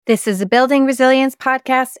This is a Building Resilience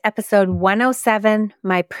Podcast, episode 107,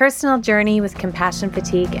 My Personal Journey with Compassion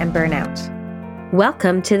Fatigue and Burnout.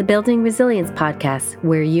 Welcome to the Building Resilience Podcast,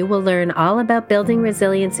 where you will learn all about building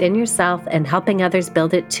resilience in yourself and helping others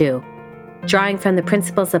build it too. Drawing from the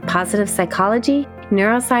principles of positive psychology,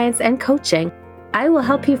 neuroscience, and coaching, I will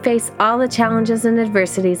help you face all the challenges and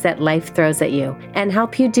adversities that life throws at you and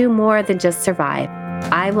help you do more than just survive.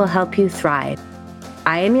 I will help you thrive.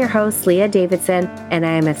 I am your host, Leah Davidson, and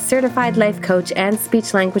I am a certified life coach and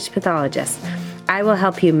speech-language pathologist. I will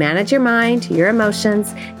help you manage your mind, your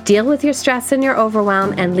emotions, deal with your stress and your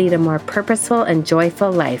overwhelm, and lead a more purposeful and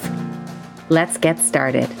joyful life. Let's get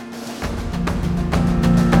started.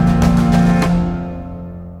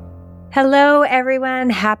 Hello, everyone.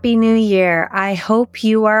 Happy New Year. I hope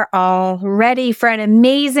you are all ready for an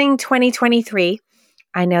amazing 2023.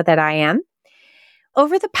 I know that I am.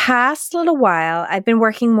 Over the past little while, I've been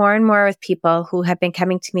working more and more with people who have been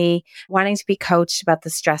coming to me wanting to be coached about the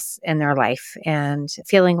stress in their life and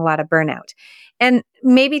feeling a lot of burnout. And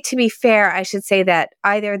maybe to be fair, I should say that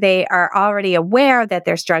either they are already aware that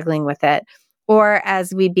they're struggling with it, or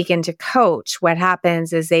as we begin to coach, what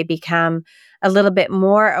happens is they become a little bit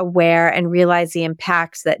more aware and realize the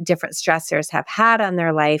impacts that different stressors have had on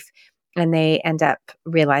their life, and they end up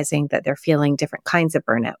realizing that they're feeling different kinds of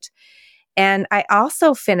burnout. And I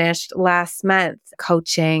also finished last month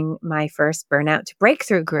coaching my first Burnout to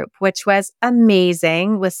Breakthrough group, which was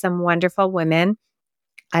amazing with some wonderful women.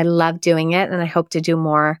 I love doing it, and I hope to do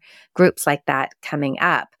more groups like that coming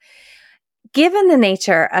up. Given the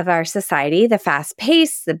nature of our society, the fast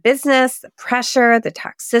pace, the business, the pressure, the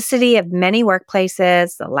toxicity of many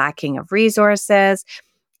workplaces, the lacking of resources,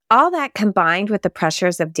 all that combined with the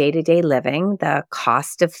pressures of day-to-day living, the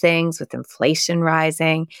cost of things with inflation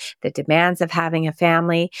rising, the demands of having a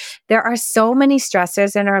family, there are so many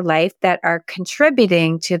stressors in our life that are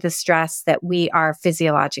contributing to the stress that we are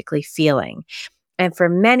physiologically feeling. And for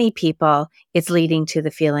many people, it's leading to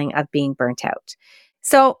the feeling of being burnt out.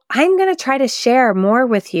 So I'm going to try to share more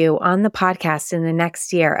with you on the podcast in the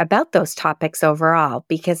next year about those topics overall,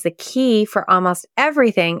 because the key for almost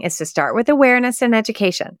everything is to start with awareness and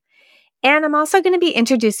education. And I'm also going to be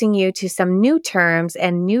introducing you to some new terms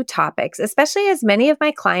and new topics, especially as many of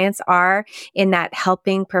my clients are in that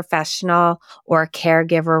helping professional or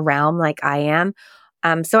caregiver realm like I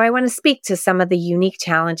am. So I want to speak to some of the unique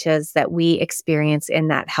challenges that we experience in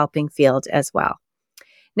that helping field as well.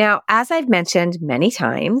 Now, as I've mentioned many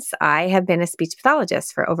times, I have been a speech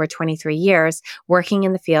pathologist for over 23 years, working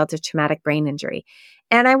in the field of traumatic brain injury.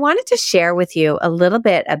 And I wanted to share with you a little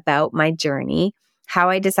bit about my journey, how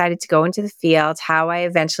I decided to go into the field, how I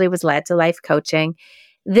eventually was led to life coaching.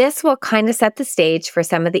 This will kind of set the stage for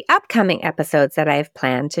some of the upcoming episodes that I've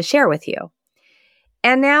planned to share with you.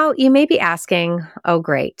 And now you may be asking, oh,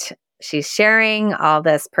 great. She's sharing all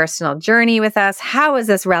this personal journey with us. How is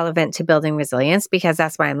this relevant to building resilience? Because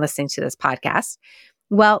that's why I'm listening to this podcast.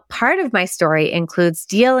 Well, part of my story includes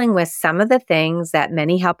dealing with some of the things that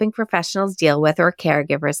many helping professionals deal with, or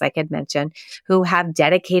caregivers, like I'd mentioned, who have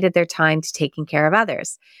dedicated their time to taking care of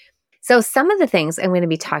others. So some of the things I'm going to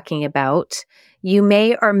be talking about, you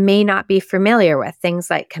may or may not be familiar with, things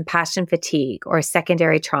like compassion fatigue or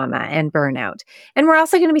secondary trauma and burnout. And we're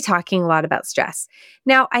also going to be talking a lot about stress.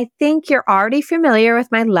 Now, I think you're already familiar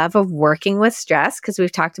with my love of working with stress, because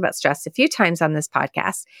we've talked about stress a few times on this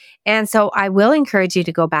podcast. And so I will encourage you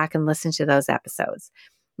to go back and listen to those episodes.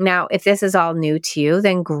 Now, if this is all new to you,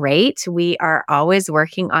 then great. We are always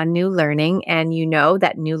working on new learning, and you know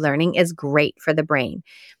that new learning is great for the brain.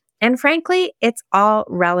 And frankly, it's all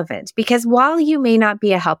relevant, because while you may not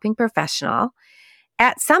be a helping professional,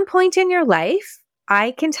 at some point in your life,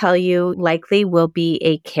 I can tell you likely will be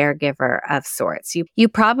a caregiver of sorts. You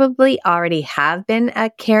probably already have been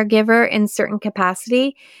a caregiver in certain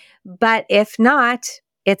capacity, but if not,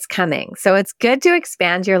 it's coming. So it's good to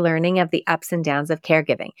expand your learning of the ups and downs of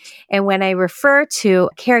caregiving. And when I refer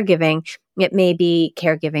to caregiving, it may be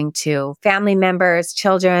caregiving to family members,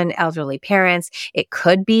 children, elderly parents. It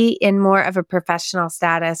could be in more of a professional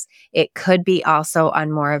status. It could be also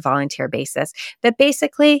on more of a volunteer basis. But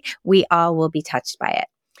basically, we all will be touched by it.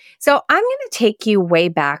 So I'm going to take you way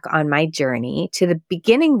back on my journey to the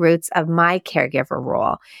beginning roots of my caregiver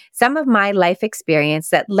role, some of my life experience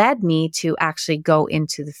that led me to actually go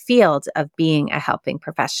into the field of being a helping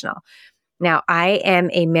professional. Now, I am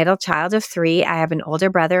a middle child of 3. I have an older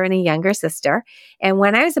brother and a younger sister. And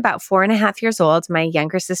when I was about 4.5 years old, my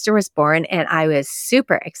younger sister was born, and I was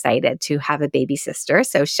super excited to have a baby sister.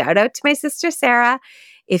 So shout out to my sister, Sarah.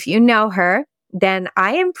 If you know her, then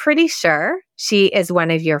I am pretty sure she is one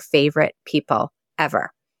of your favorite people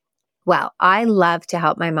ever. Well, I love to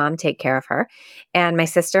help my mom take care of her. And my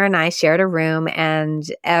sister and I shared a room and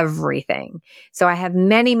everything. So I have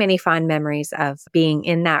many, many fond memories of being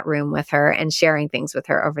in that room with her and sharing things with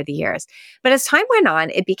her over the years. But as time went on,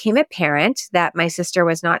 it became apparent that my sister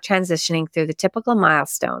was not transitioning through the typical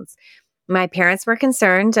milestones. My parents were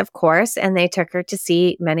concerned, of course, and they took her to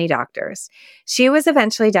see many doctors. She was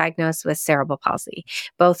eventually diagnosed with cerebral palsy,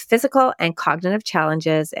 both physical and cognitive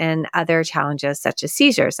challenges and other challenges such as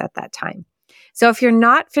seizures at that time. So if you're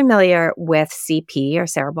not familiar with CP or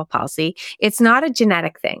cerebral palsy, it's not a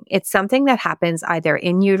genetic thing. It's something that happens either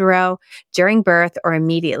in utero, during birth, or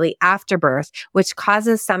immediately after birth, which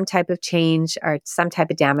causes some type of change or some type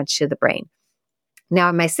of damage to the brain. Now,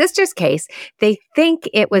 in my sister's case, they think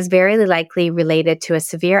it was very likely related to a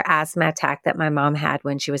severe asthma attack that my mom had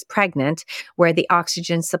when she was pregnant, where the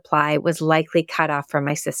oxygen supply was likely cut off from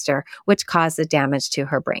my sister, which caused the damage to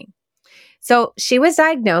her brain. So she was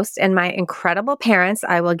diagnosed, and my incredible parents,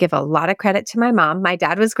 I will give a lot of credit to my mom. My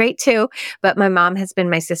dad was great too, but my mom has been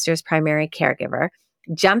my sister's primary caregiver,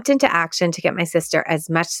 jumped into action to get my sister as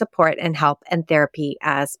much support and help and therapy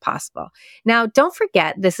as possible. Now, don't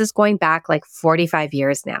forget, this is going back like 45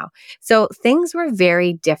 years now. So things were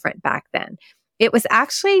very different back then. It was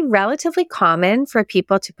actually relatively common for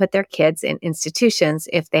people to put their kids in institutions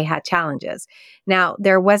if they had challenges. Now,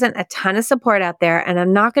 there wasn't a ton of support out there, and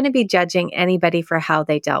I'm not going to be judging anybody for how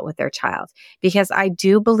they dealt with their child, because I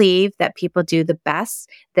do believe that people do the best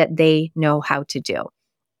that they know how to do.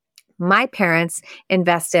 My parents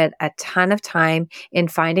invested a ton of time in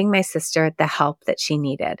finding my sister the help that she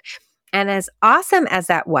needed. And as awesome as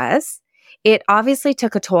that was, it obviously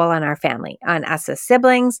took a toll on our family, on us as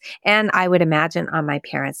siblings, and I would imagine on my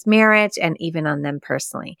parents' marriage and even on them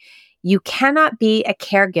personally. You cannot be a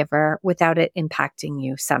caregiver without it impacting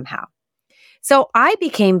you somehow. So I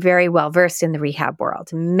became very well versed in the rehab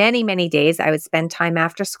world. Many, many days I would spend time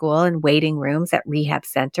after school in waiting rooms at rehab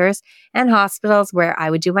centers and hospitals where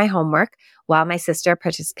I would do my homework while my sister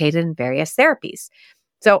participated in various therapies.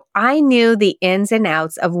 So I knew the ins and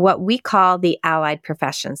outs of what we call the allied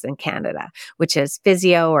professions in Canada, which is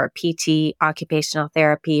physio or PT, occupational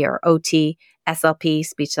therapy or OT, SLP,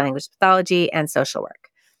 speech language pathology, and social work.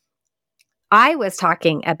 I was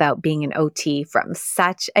talking about being an OT from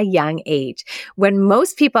such a young age when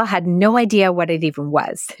most people had no idea what it even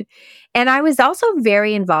was. And I was also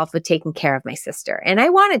very involved with taking care of my sister, and I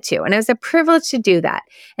wanted to, and it was a privilege to do that.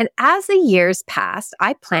 And as the years passed,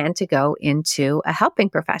 I planned to go into a helping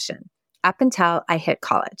profession up until I hit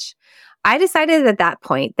college. I decided at that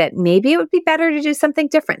point that maybe it would be better to do something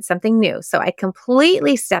different, something new. So I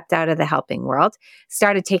completely stepped out of the helping world,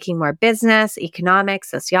 started taking more business,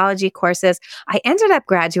 economics, sociology courses. I ended up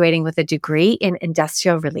graduating with a degree in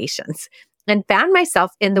industrial relations and found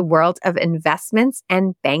myself in the world of investments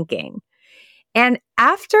and banking. And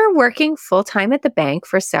after working full-time at the bank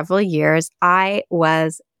for several years, I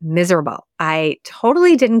was miserable. I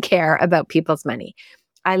totally didn't care about people's money.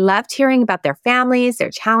 I loved hearing about their families,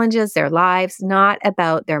 their challenges, their lives, not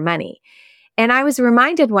about their money. And I was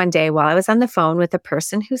reminded one day while I was on the phone with a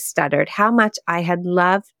person who stuttered how much I had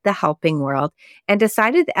loved the helping world and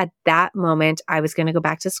decided at that moment I was going to go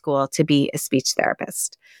back to school to be a speech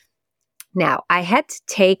therapist. Now, I had to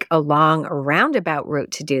take a long roundabout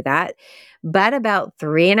route to do that, but about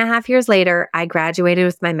 3.5 years later, I graduated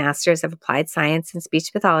with my Master's of Applied Science in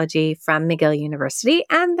Speech Pathology from McGill University,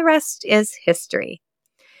 and the rest is history.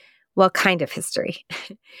 Well, kind of history.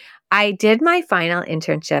 I did my final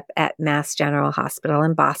internship at Mass General Hospital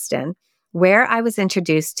in Boston, where I was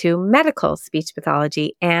introduced to medical speech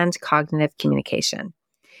pathology and cognitive communication.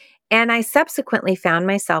 And I subsequently found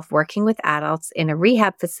myself working with adults in a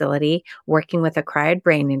rehab facility, working with acquired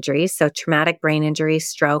brain injuries, so traumatic brain injury,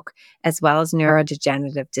 stroke, as well as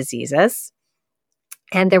neurodegenerative diseases.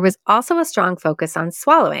 And there was also a strong focus on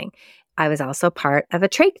swallowing. I was also part of a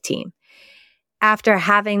trach team. After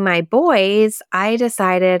having my boys, I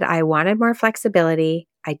decided I wanted more flexibility.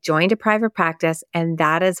 I joined a private practice, and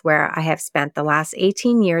that is where I have spent the last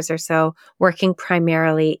 18 years or so working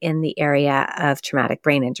primarily in the area of traumatic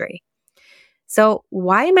brain injury. So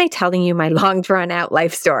why am I telling you my long drawn out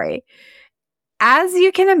life story? As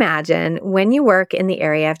you can imagine, when you work in the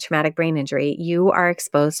area of traumatic brain injury, you are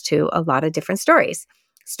exposed to a lot of different stories.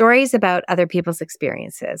 Stories about other people's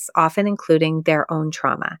experiences, often including their own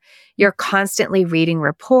trauma. You're constantly reading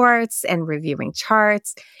reports and reviewing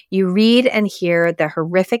charts. You read and hear the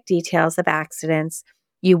horrific details of accidents.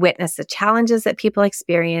 You witness the challenges that people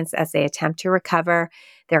experience as they attempt to recover.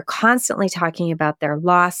 They're constantly talking about their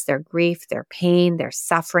loss, their grief, their pain, their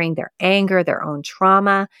suffering, their anger, their own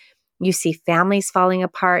trauma. You see families falling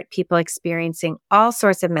apart, people experiencing all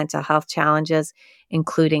sorts of mental health challenges,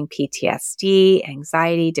 including PTSD,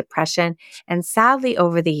 anxiety, depression, and sadly,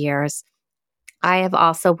 over the years, I have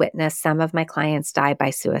also witnessed some of my clients die by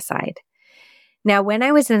suicide. Now, when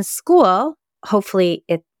I was in school, hopefully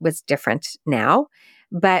it was different now,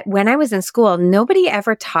 but when I was in school, nobody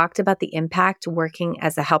ever talked about the impact working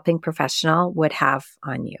as a helping professional would have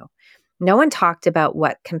on you. No one talked about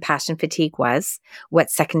what compassion fatigue was,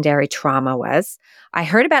 what secondary trauma was. I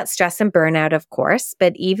heard about stress and burnout, of course,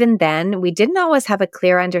 but even then, we didn't always have a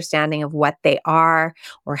clear understanding of what they are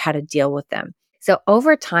or how to deal with them. So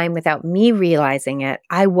over time, without me realizing it,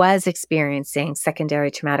 I was experiencing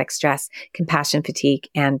secondary traumatic stress, compassion fatigue,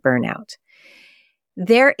 and burnout.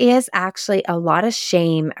 There is actually a lot of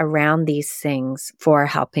shame around these things for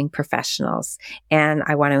helping professionals, and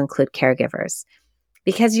I want to include caregivers.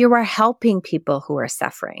 Because you are helping people who are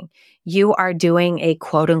suffering. You are doing a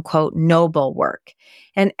quote unquote noble work.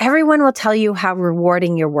 And everyone will tell you how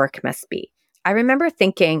rewarding your work must be. I remember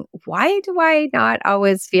thinking, why do I not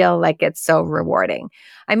always feel like it's so rewarding?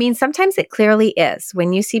 I mean, sometimes it clearly is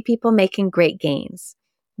when you see people making great gains.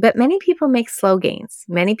 But many people make slow gains.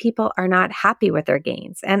 Many people are not happy with their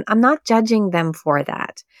gains. And I'm not judging them for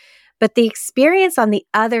that. But the experience on the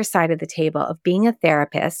other side of the table of being a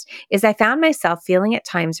therapist is I found myself feeling at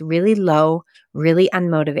times really low, really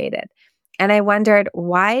unmotivated. And I wondered,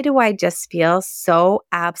 why do I just feel so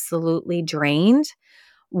absolutely drained?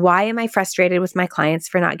 Why am I frustrated with my clients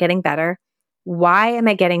for not getting better? Why am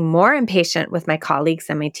I getting more impatient with my colleagues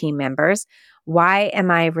and my team members? Why am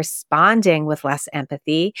I responding with less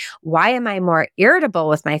empathy? Why am I more irritable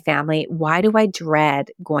with my family? Why do I dread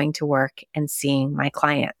going to work and seeing my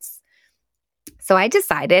clients? So I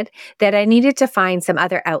decided that I needed to find some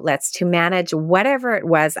other outlets to manage whatever it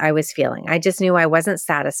was I was feeling. I just knew I wasn't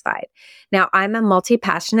satisfied. Now, I'm a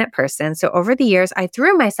multi-passionate person, so over the years, I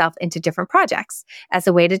threw myself into different projects as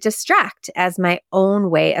a way to distract, as my own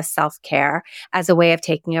way of self-care, as a way of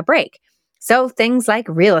taking a break. So things like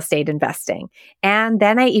real estate investing. And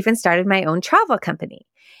then I even started my own travel company.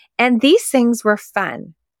 And these things were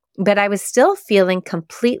fun. But I was still feeling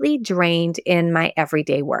completely drained in my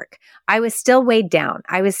everyday work. I was still weighed down.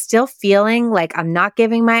 I was still feeling like I'm not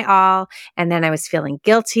giving my all. And then I was feeling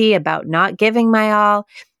guilty about not giving my all.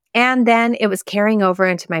 And then it was carrying over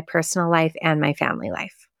into my personal life and my family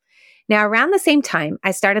life. Now, around the same time,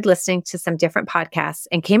 I started listening to some different podcasts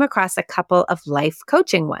and came across a couple of life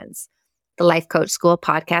coaching ones. The Life Coach School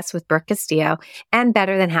podcast with Brooke Castillo and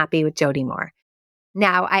Better Than Happy with Jody Moore.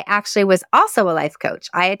 Now, I actually was also a life coach.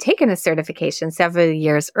 I had taken a certification several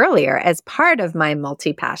years earlier as part of my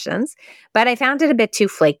multi-passions, but I found it a bit too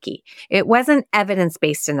flaky. It wasn't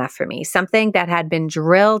evidence-based enough for me, something that had been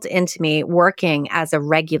drilled into me working as a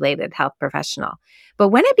regulated health professional. But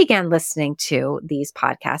when I began listening to these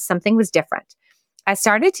podcasts, something was different. I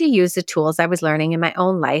started to use the tools I was learning in my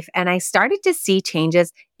own life, and I started to see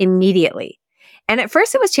changes immediately. And at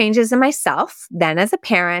first, it was changes in myself, then as a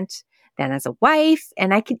parent, then as a wife,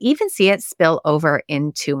 and I could even see it spill over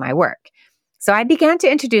into my work. So I began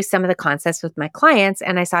to introduce some of the concepts with my clients,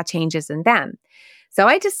 and I saw changes in them. So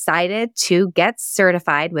I decided to get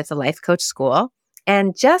certified with the Life Coach School.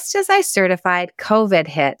 And just as I certified, COVID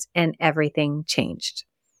hit and everything changed.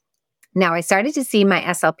 Now, I started to see my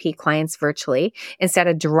SLP clients virtually instead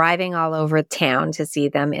of driving all over town to see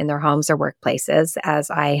them in their homes or workplaces,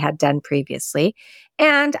 as I had done previously.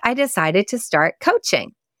 And I decided to start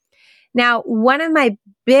coaching. Now, one of my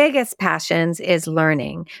biggest passions is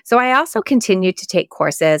learning. So I also continued to take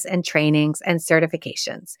courses and trainings and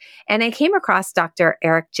certifications. And I came across Dr.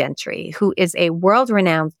 Eric Gentry, who is a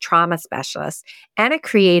world-renowned trauma specialist and a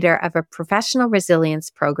creator of a professional resilience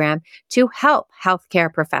program to help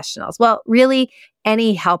healthcare professionals. Well, really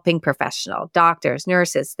any helping professional, doctors,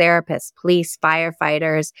 nurses, therapists, police,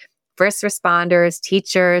 firefighters, first responders,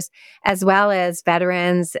 teachers, as well as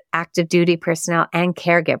veterans, active duty personnel, and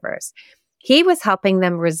caregivers. He was helping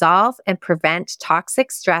them resolve and prevent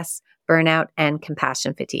toxic stress, burnout, and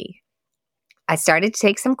compassion fatigue. I started to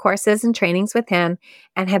take some courses and trainings with him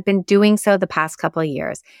and have been doing so the past couple of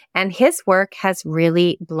years. And his work has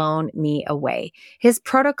really blown me away. His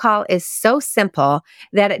protocol is so simple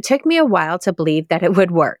that it took me a while to believe that it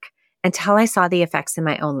would work until I saw the effects in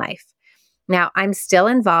my own life. Now, I'm still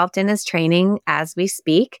involved in his training as we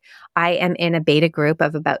speak. I am in a beta group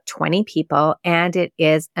of about 20 people, and it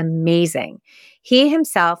is amazing. He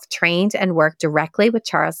himself trained and worked directly with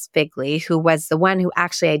Charles Figley, who was the one who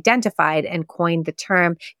actually identified and coined the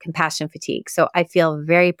term compassion fatigue. So I feel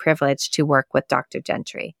very privileged to work with Dr.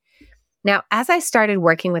 Gentry. Now, as I started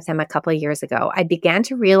working with him a couple of years ago, I began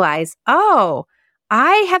to realize,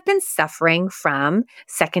 I have been suffering from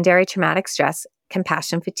secondary traumatic stress,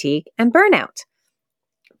 compassion fatigue, and burnout.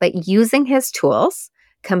 But using his tools,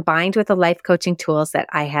 combined with the life coaching tools that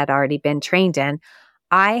I had already been trained in,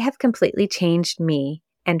 I have completely changed me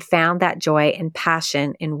and found that joy and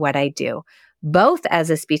passion in what I do, both as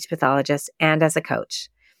a speech pathologist and as a coach.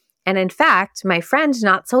 And in fact, my friend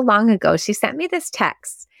not so long ago, she sent me this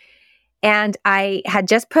text. And I had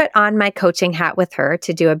just put on my coaching hat with her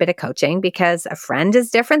to do a bit of coaching because a friend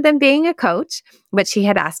is different than being a coach, but she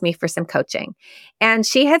had asked me for some coaching. And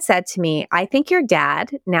she had said to me, I think your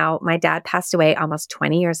dad, now my dad passed away almost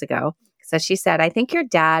 20 years ago. So she said, I think your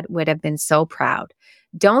dad would have been so proud.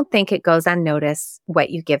 Don't think it goes unnoticed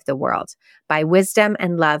what you give the world by wisdom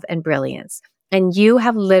and love and brilliance. And you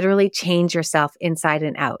have literally changed yourself inside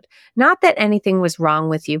and out. Not that anything was wrong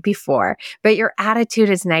with you before, but your attitude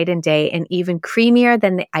is night and day and even creamier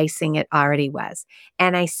than the icing it already was.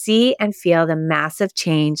 And I see and feel the massive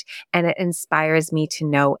change, and it inspires me to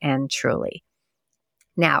no end truly.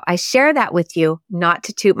 Now, I share that with you not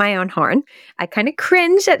to toot my own horn. I kind of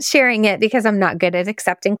cringe at sharing it because I'm not good at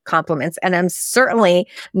accepting compliments, and I'm certainly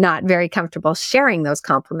not very comfortable sharing those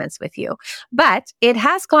compliments with you. But it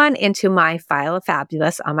has gone into my file of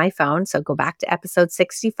fabulous on my phone. So go back to episode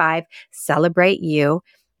 65, Celebrate You,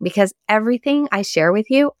 because everything I share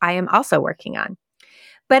with you, I am also working on.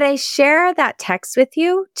 But I share that text with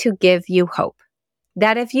you to give you hope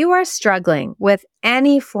that if you are struggling with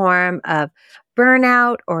any form of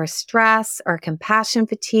burnout or stress or compassion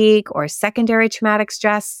fatigue or secondary traumatic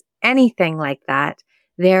stress, anything like that,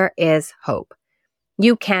 there is hope.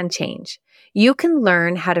 You can change. You can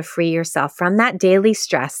learn how to free yourself from that daily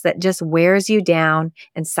stress that just wears you down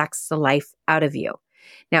and sucks the life out of you.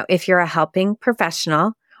 Now, if you're a helping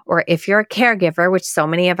professional or if you're a caregiver, which so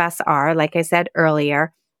many of us are, like I said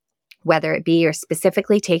earlier, whether it be you're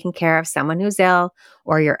specifically taking care of someone who's ill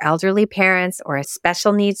or your elderly parents or a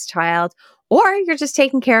special needs child, or you're just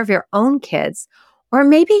taking care of your own kids, or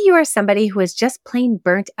maybe you are somebody who is just plain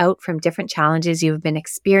burnt out from different challenges you've been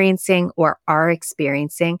experiencing or are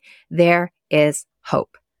experiencing, there is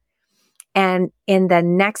hope. And in the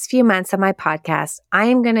next few months of my podcast, I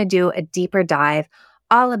am going to do a deeper dive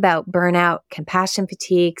all about burnout, compassion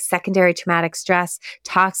fatigue, secondary traumatic stress,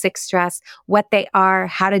 toxic stress, what they are,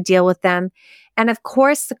 how to deal with them. And of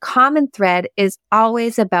course, the common thread is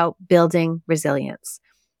always about building resilience,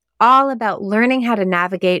 all about learning how to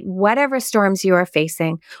navigate whatever storms you are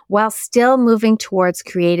facing while still moving towards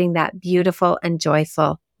creating that beautiful and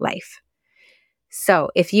joyful life.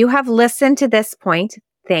 So if you have listened to this point,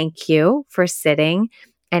 thank you for sitting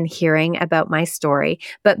and hearing about my story.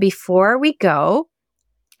 But before we go,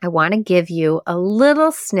 I want to give you a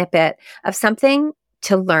little snippet of something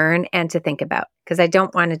to learn and to think about, because I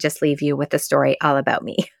don't want to just leave you with a story all about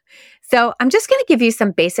me. So I'm just going to give you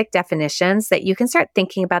some basic definitions that you can start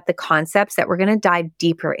thinking about the concepts that we're going to dive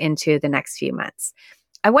deeper into the next few months.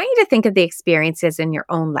 I want you to think of the experiences in your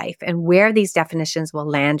own life and where these definitions will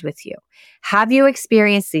land with you. Have you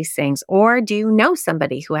experienced these things, or do you know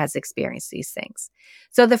somebody who has experienced these things?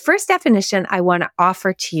 So the first definition I want to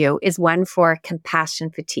offer to you is one for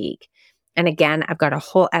compassion fatigue. And again, I've got a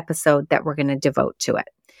whole episode that we're going to devote to it.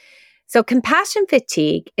 So compassion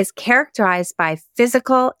fatigue is characterized by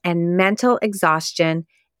physical and mental exhaustion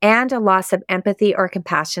and a loss of empathy or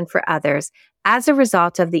compassion for others as a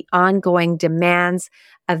result of the ongoing demands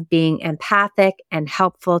of being empathic and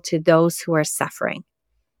helpful to those who are suffering.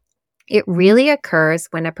 It really occurs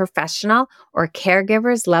when a professional or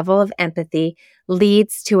caregiver's level of empathy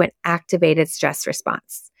leads to an activated stress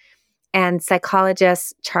response. And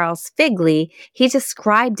psychologist Charles Figley, he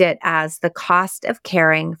described it as the cost of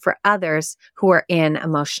caring for others who are in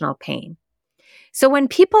emotional pain. So when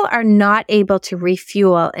people are not able to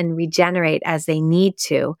refuel and regenerate as they need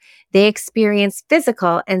to, they experience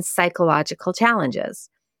physical and psychological challenges.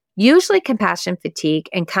 Usually compassion fatigue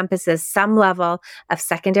encompasses some level of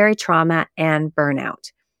secondary trauma and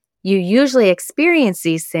burnout. You usually experience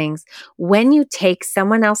these things when you take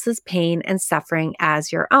someone else's pain and suffering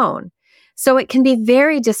as your own. So it can be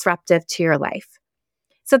very disruptive to your life.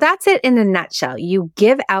 So that's it in a nutshell. You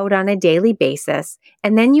give out on a daily basis,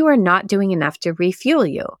 and then you are not doing enough to refuel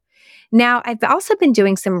you. Now, I've also been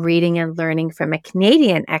doing some reading and learning from a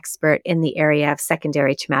Canadian expert in the area of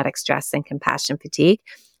secondary traumatic stress and compassion fatigue,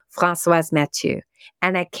 Françoise Mathieu,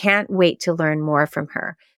 and I can't wait to learn more from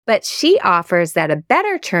her. But she offers that a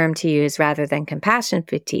better term to use rather than compassion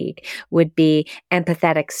fatigue would be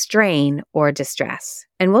empathetic strain or distress.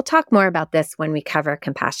 And we'll talk more about this when we cover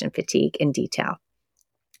compassion fatigue in detail.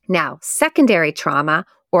 Now, secondary trauma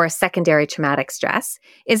or secondary traumatic stress,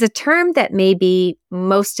 is a term that maybe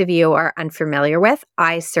most of you are unfamiliar with.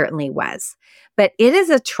 I certainly was. But it is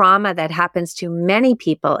a trauma that happens to many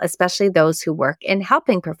people, especially those who work in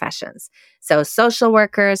helping professions. So social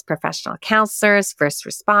workers, professional counselors, first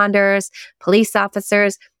responders, police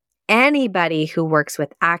officers, anybody who works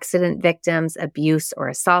with accident victims, abuse or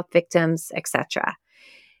assault victims, etc.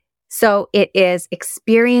 So it is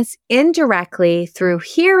experienced indirectly through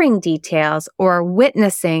hearing details or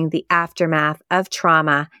witnessing the aftermath of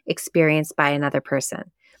trauma experienced by another person.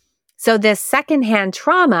 So this secondhand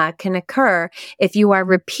trauma can occur if you are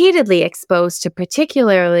repeatedly exposed to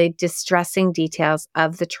particularly distressing details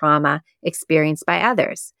of the trauma experienced by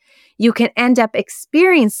others. You can end up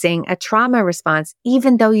experiencing a trauma response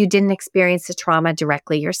even though you didn't experience the trauma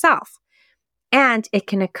directly yourself. And it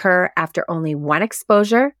can occur after only one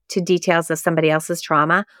exposure to details of somebody else's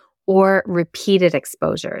trauma or repeated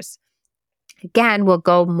exposures. Again, we'll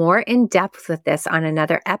go more in depth with this on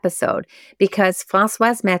another episode because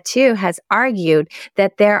Françoise Mathieu has argued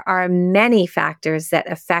that there are many factors that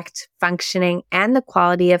affect functioning and the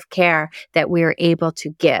quality of care that we are able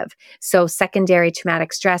to give. So secondary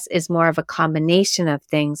traumatic stress is more of a combination of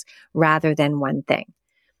things rather than one thing.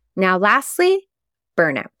 Now, lastly,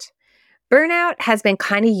 burnout. Burnout has been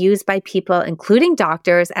kind of used by people, including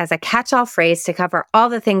doctors, as a catch-all phrase to cover all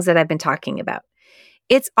the things that I've been talking about.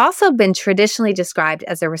 It's also been traditionally described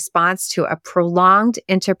as a response to a prolonged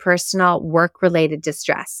interpersonal work-related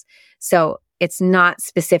distress. So it's not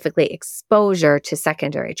specifically exposure to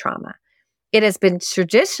secondary trauma. It has been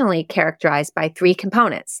traditionally characterized by three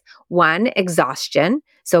components. One, exhaustion,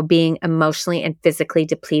 so being emotionally and physically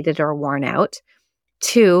depleted or worn out.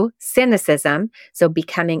 Two, cynicism, so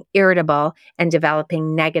becoming irritable and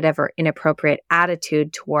developing negative or inappropriate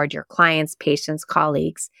attitude toward your clients, patients,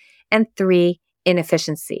 colleagues. And three,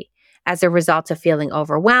 inefficiency. As a result of feeling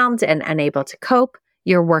overwhelmed and unable to cope,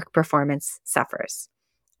 your work performance suffers.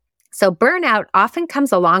 So burnout often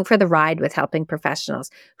comes along for the ride with helping professionals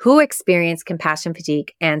who experience compassion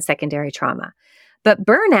fatigue and secondary trauma. But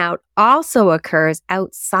burnout also occurs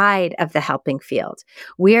outside of the helping field.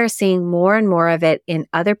 We are seeing more and more of it in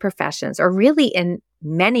other professions, or really in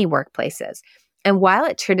many workplaces. And while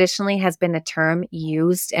it traditionally has been a term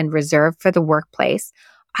used and reserved for the workplace,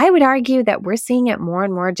 I would argue that we're seeing it more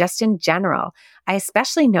and more just in general. I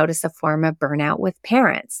especially notice a form of burnout with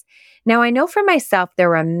parents. Now, I know for myself, there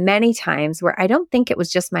were many times where I don't think it was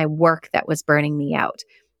just my work that was burning me out.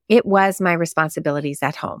 It was my responsibilities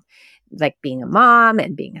at home, like being a mom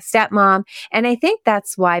and being a stepmom. And I think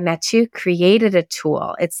that's why Mathieu created a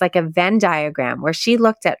tool. It's like a Venn diagram where she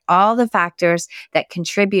looked at all the factors that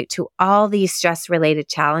contribute to all these stress-related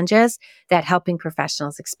challenges that helping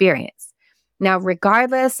professionals experience. Now,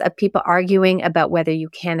 regardless of people arguing about whether you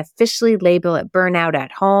can officially label it burnout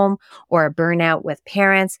at home or a burnout with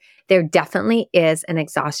parents, there definitely is an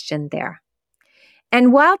exhaustion there.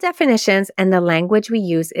 And while definitions and the language we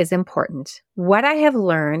use is important, what I have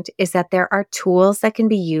learned is that there are tools that can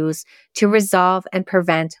be used to resolve and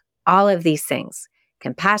prevent all of these things: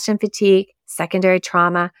 compassion fatigue, secondary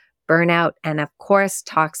trauma, burnout, and of course,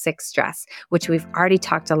 toxic stress, which we've already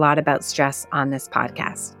talked a lot about stress on this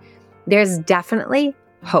podcast. There's definitely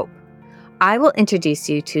hope. I will introduce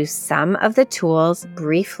you to some of the tools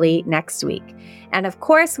briefly next week. And of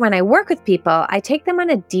course, when I work with people, I take them on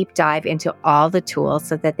a deep dive into all the tools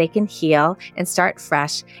so that they can heal and start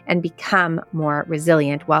fresh and become more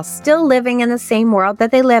resilient while still living in the same world that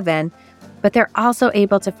they live in, but they're also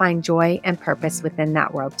able to find joy and purpose within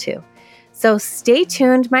that world too. So stay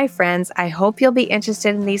tuned, my friends. I hope you'll be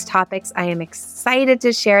interested in these topics. I am excited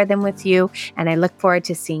to share them with you, and I look forward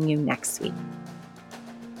to seeing you next week.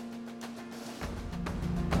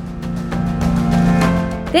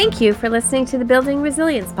 Thank you for listening to the Building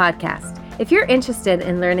Resilience podcast. If you're interested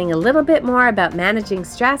in learning a little bit more about managing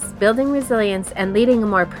stress, building resilience, and leading a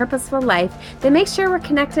more purposeful life, then make sure we're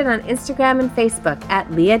connected on Instagram and Facebook at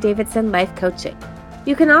Leah Davidson Life Coaching.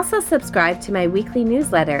 You can also subscribe to my weekly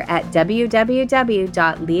newsletter at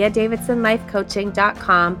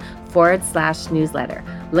www.leahdavidsonlifecoaching.com/newsletter.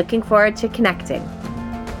 Looking forward to connecting.